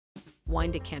Wine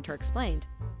Decanter Explained,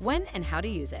 when and how to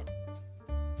use it.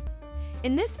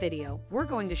 In this video, we're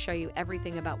going to show you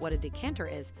everything about what a decanter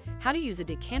is, how to use a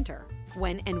decanter,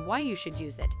 when and why you should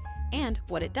use it, and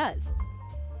what it does.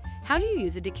 How do you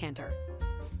use a decanter?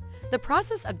 The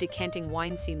process of decanting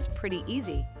wine seems pretty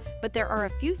easy, but there are a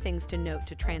few things to note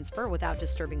to transfer without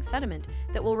disturbing sediment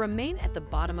that will remain at the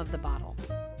bottom of the bottle.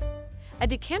 A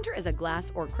decanter is a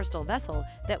glass or crystal vessel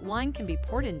that wine can be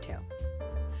poured into.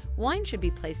 Wine should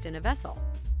be placed in a vessel.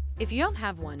 If you don't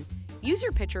have one, use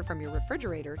your pitcher from your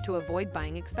refrigerator to avoid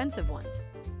buying expensive ones.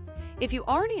 If you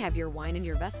already have your wine in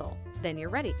your vessel, then you're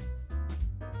ready.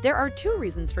 There are two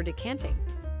reasons for decanting: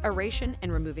 aeration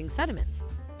and removing sediments.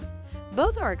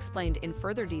 Both are explained in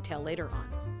further detail later on,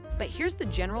 but here's the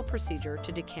general procedure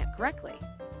to decant correctly.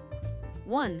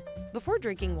 1. Before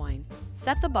drinking wine,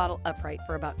 set the bottle upright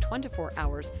for about 24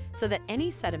 hours so that any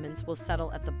sediments will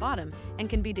settle at the bottom and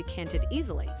can be decanted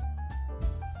easily.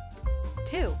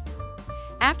 2.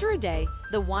 After a day,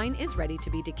 the wine is ready to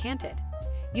be decanted.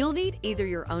 You'll need either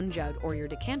your own jug or your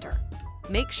decanter.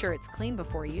 Make sure it's clean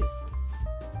before use.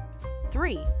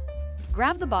 3.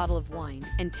 Grab the bottle of wine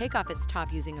and take off its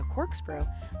top using a corkscrew,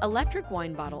 electric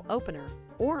wine bottle opener,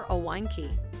 or a wine key.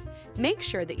 Make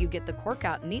sure that you get the cork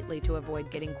out neatly to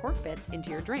avoid getting cork bits into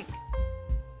your drink.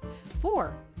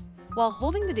 4. While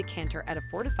holding the decanter at a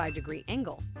 4 to 5 degree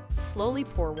angle, slowly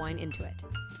pour wine into it.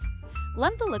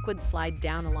 Let the liquid slide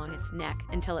down along its neck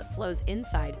until it flows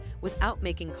inside without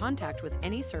making contact with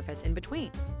any surface in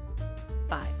between.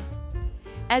 5.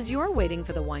 As you're waiting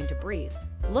for the wine to breathe,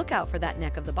 look out for that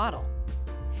neck of the bottle.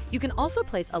 You can also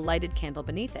place a lighted candle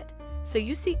beneath it, so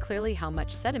you see clearly how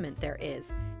much sediment there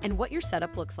is and what your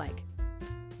setup looks like.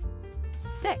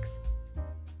 6.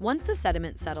 Once the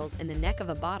sediment settles in the neck of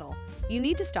a bottle, you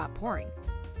need to stop pouring.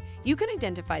 You can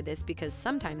identify this because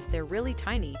sometimes they're really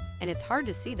tiny and it's hard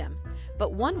to see them,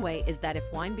 but one way is that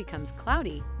if wine becomes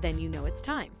cloudy, then you know it's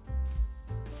time.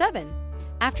 7.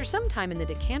 After some time in the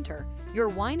decanter, your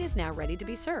wine is now ready to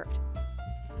be served.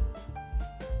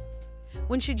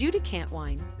 When should you decant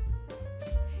wine?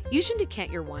 You should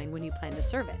decant your wine when you plan to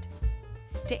serve it.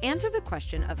 To answer the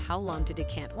question of how long to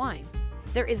decant wine,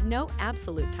 there is no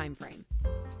absolute time frame.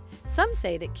 Some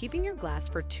say that keeping your glass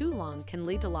for too long can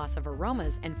lead to loss of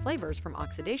aromas and flavors from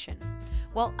oxidation,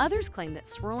 while others claim that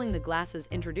swirling the glasses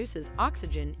introduces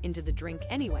oxygen into the drink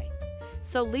anyway,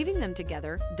 so leaving them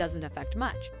together doesn't affect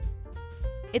much.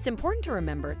 It's important to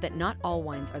remember that not all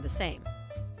wines are the same.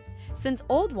 Since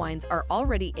old wines are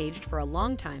already aged for a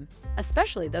long time,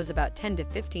 especially those about 10 to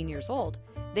 15 years old,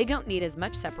 they don't need as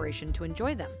much separation to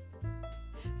enjoy them.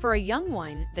 For a young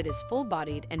wine that is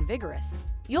full-bodied and vigorous,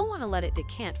 you'll want to let it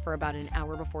decant for about an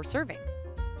hour before serving.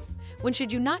 When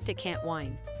should you not decant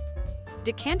wine?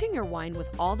 Decanting your wine with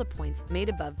all the points made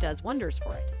above does wonders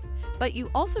for it, but you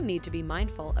also need to be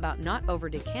mindful about not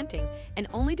over-decanting and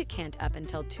only decant up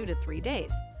until 2 to 3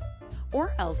 days,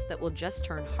 or else that will just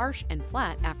turn harsh and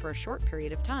flat after a short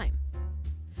period of time.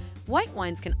 White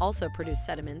wines can also produce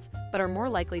sediments, but are more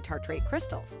likely tartrate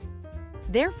crystals.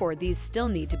 Therefore, these still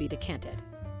need to be decanted.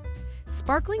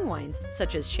 Sparkling wines,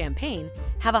 such as champagne,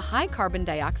 have a high carbon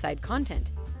dioxide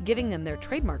content, giving them their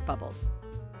trademark bubbles.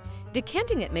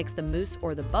 Decanting it makes the mousse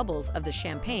or the bubbles of the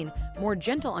champagne more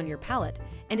gentle on your palate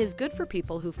and is good for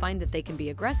people who find that they can be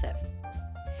aggressive.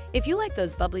 If you like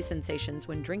those bubbly sensations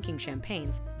when drinking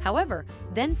champagnes, however,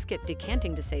 then skip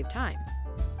decanting to save time.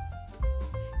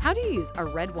 How do you use a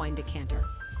red wine decanter?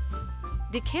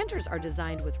 Decanters are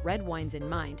designed with red wines in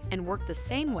mind and work the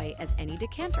same way as any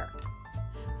decanter.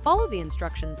 Follow the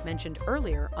instructions mentioned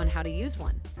earlier on how to use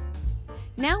one.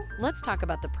 Now, let's talk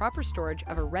about the proper storage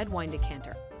of a red wine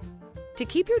decanter. To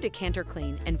keep your decanter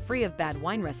clean and free of bad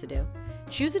wine residue,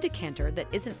 choose a decanter that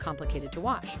isn't complicated to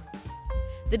wash.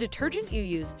 The detergent you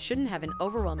use shouldn't have an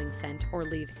overwhelming scent or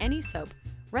leave any soap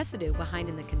residue behind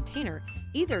in the container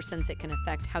either, since it can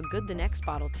affect how good the next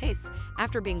bottle tastes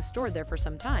after being stored there for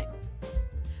some time.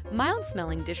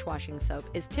 Mild-smelling dishwashing soap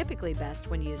is typically best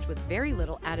when used with very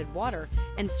little added water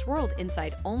and swirled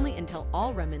inside only until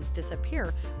all remnants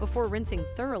disappear before rinsing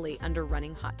thoroughly under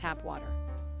running hot tap water.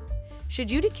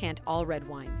 Should you decant all red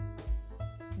wine?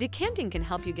 Decanting can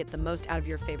help you get the most out of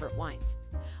your favorite wines.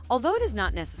 Although it is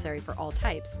not necessary for all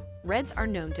types, reds are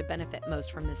known to benefit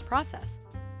most from this process.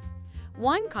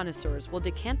 Wine connoisseurs will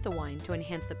decant the wine to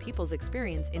enhance the people's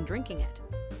experience in drinking it.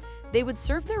 They would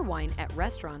serve their wine at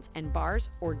restaurants and bars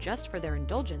or just for their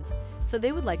indulgence, so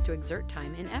they would like to exert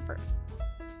time and effort.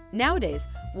 Nowadays,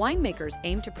 winemakers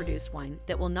aim to produce wine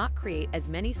that will not create as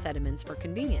many sediments for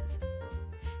convenience.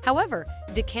 However,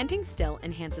 decanting still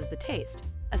enhances the taste,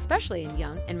 especially in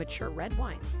young and mature red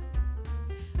wines.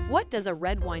 What does a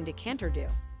red wine decanter do?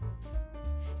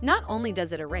 Not only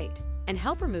does it aerate and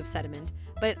help remove sediment,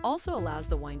 but it also allows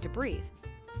the wine to breathe.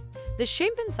 The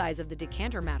shape and size of the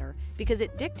decanter matter because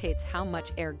it dictates how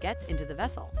much air gets into the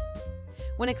vessel.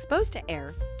 When exposed to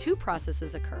air, two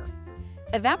processes occur: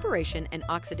 evaporation and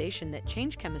oxidation that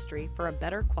change chemistry for a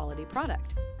better quality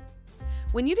product.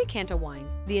 When you decant a wine,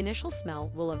 the initial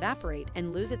smell will evaporate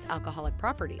and lose its alcoholic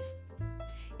properties.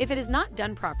 If it is not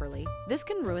done properly, this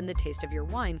can ruin the taste of your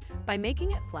wine by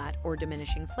making it flat or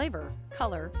diminishing flavor,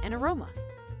 color, and aroma.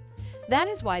 That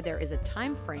is why there is a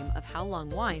time frame of how long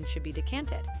wine should be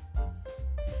decanted.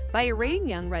 By aerating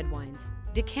young red wines,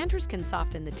 decanters can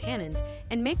soften the tannins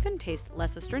and make them taste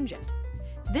less astringent.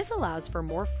 This allows for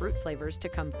more fruit flavors to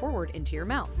come forward into your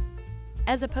mouth.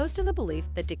 As opposed to the belief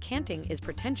that decanting is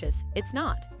pretentious, it's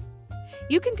not.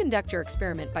 You can conduct your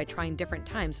experiment by trying different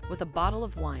times with a bottle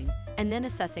of wine and then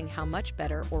assessing how much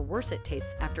better or worse it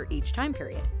tastes after each time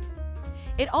period.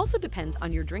 It also depends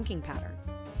on your drinking pattern.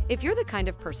 If you're the kind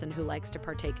of person who likes to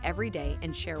partake every day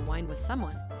and share wine with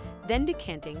someone, then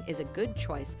decanting is a good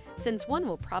choice since one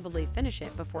will probably finish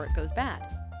it before it goes bad.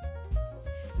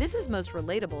 This is most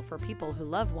relatable for people who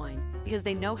love wine because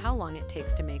they know how long it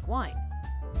takes to make wine.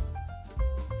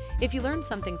 If you learned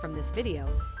something from this video,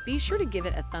 be sure to give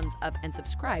it a thumbs up and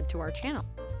subscribe to our channel.